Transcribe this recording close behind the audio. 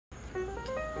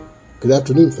Good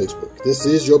afternoon, Facebook. This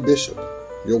is your bishop,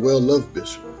 your well-loved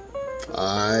bishop.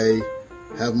 I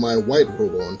have my white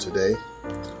robe on today.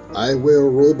 I wear a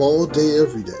robe all day,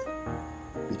 every day,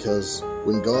 because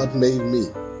when God made me,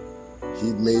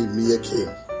 He made me a king.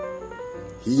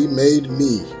 He made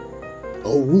me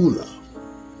a ruler.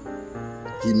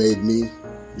 He made me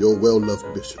your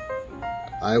well-loved bishop.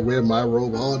 I wear my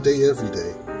robe all day, every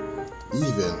day,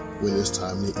 even when it's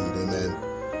time to eat. Amen.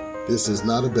 This is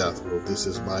not a bathrobe. This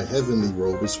is my heavenly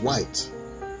robe. It's white.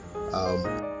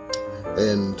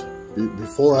 And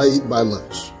before I eat my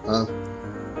lunch,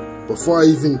 before I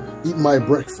even eat my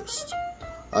breakfast,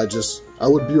 I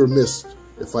would be remiss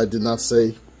if I did not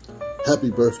say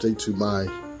happy birthday to my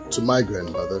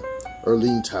grandmother,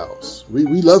 Earline Towles.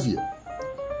 We love you.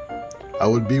 I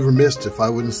would be remiss if I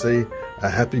wouldn't say a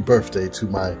happy birthday to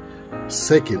my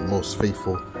second most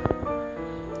faithful,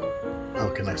 how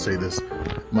can I say this?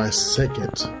 My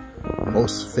second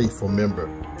most faithful member.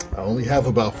 I only have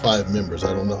about 5 members.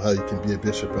 I don't know how you can be a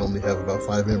bishop. I only have about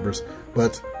 5 members,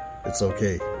 but it's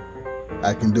okay.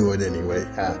 I can do it anyway.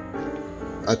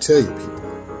 I tell you, people,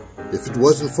 if it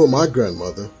wasn't for my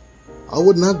grandmother, I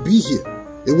would not be here.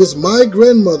 It was my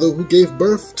grandmother who gave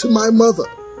birth to my mother.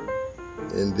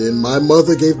 And then my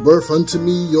mother gave birth unto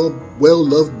me, your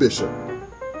well-loved bishop.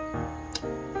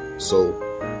 So,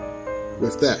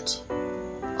 with that,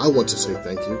 I want to say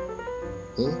thank you.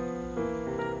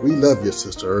 We love you,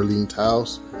 Sister Earline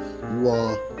Towles. You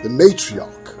are the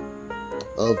matriarch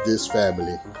of this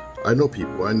family. I know,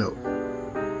 people, I know.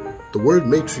 The word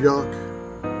matriarch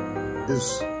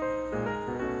is,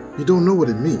 you don't know what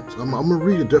it means. I'm going to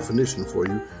read a definition for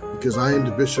you because I am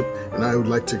the bishop and I would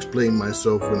like to explain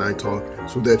myself when I talk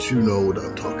so that you know what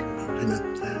I'm talking about. Amen.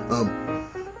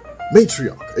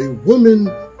 Matriarch, a woman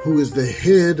who is the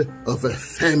head of a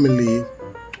family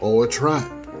or a tribe.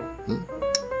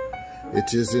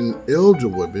 It is an elder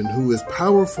woman who is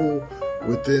powerful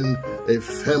within a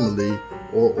family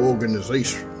or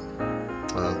organization.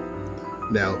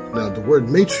 Now the word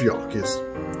matriarch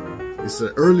is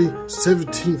an early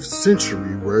 17th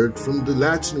century word from the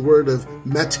Latin word of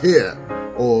mater,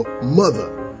 or mother,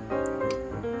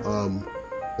 on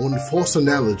the false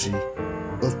analogy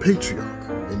of patriarch.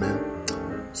 Amen.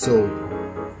 So,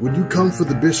 when you come for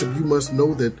the bishop, you must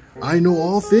know that I know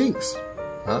all things.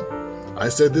 I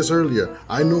said this earlier.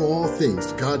 I know all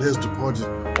things. God has departed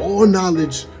all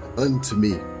knowledge unto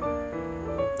me.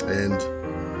 And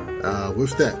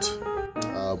with that,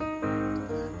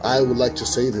 I would like to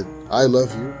say that I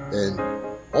love you, and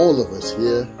all of us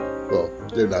here, well,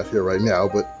 they're not here right now,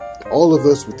 but all of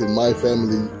us within my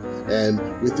family and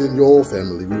within your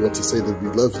family, we want to say that we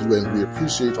love you and we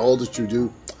appreciate all that you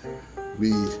do.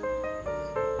 We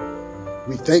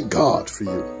thank God for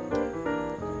you.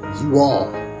 You are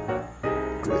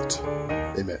great.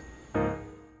 Amen.